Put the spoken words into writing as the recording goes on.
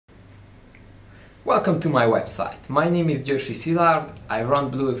Welcome to my website. My name is Joshi Szilard. I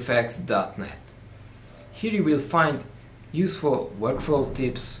run BlueFx.net. Here you will find useful workflow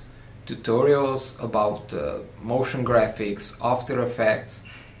tips, tutorials about motion graphics, After Effects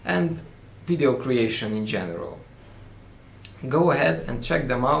and video creation in general. Go ahead and check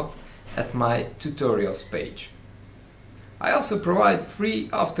them out at my tutorials page. I also provide free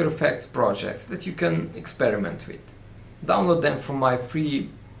After Effects projects that you can experiment with. Download them from my free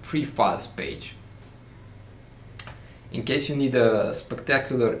files page. In case you need a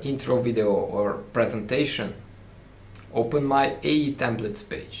spectacular intro video or presentation, open my AE templates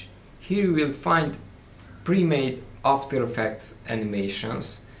page. Here you will find pre-made After Effects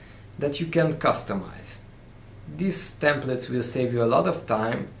animations that you can customize. These templates will save you a lot of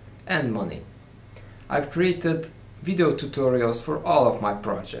time and money. I've created video tutorials for all of my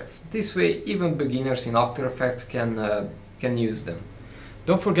projects. This way even beginners in After Effects can use them.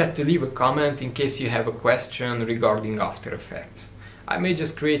 Don't forget to leave a comment in case you have a question regarding After Effects. I may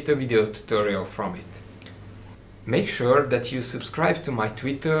just create a video tutorial from it. Make sure that you subscribe to my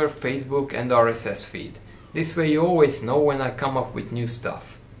Twitter, Facebook and RSS feed. This way you always know when I come up with new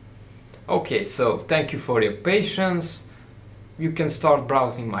stuff. Okay, so thank you for your patience. You can start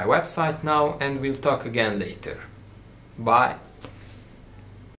browsing my website now and we'll talk again later. Bye!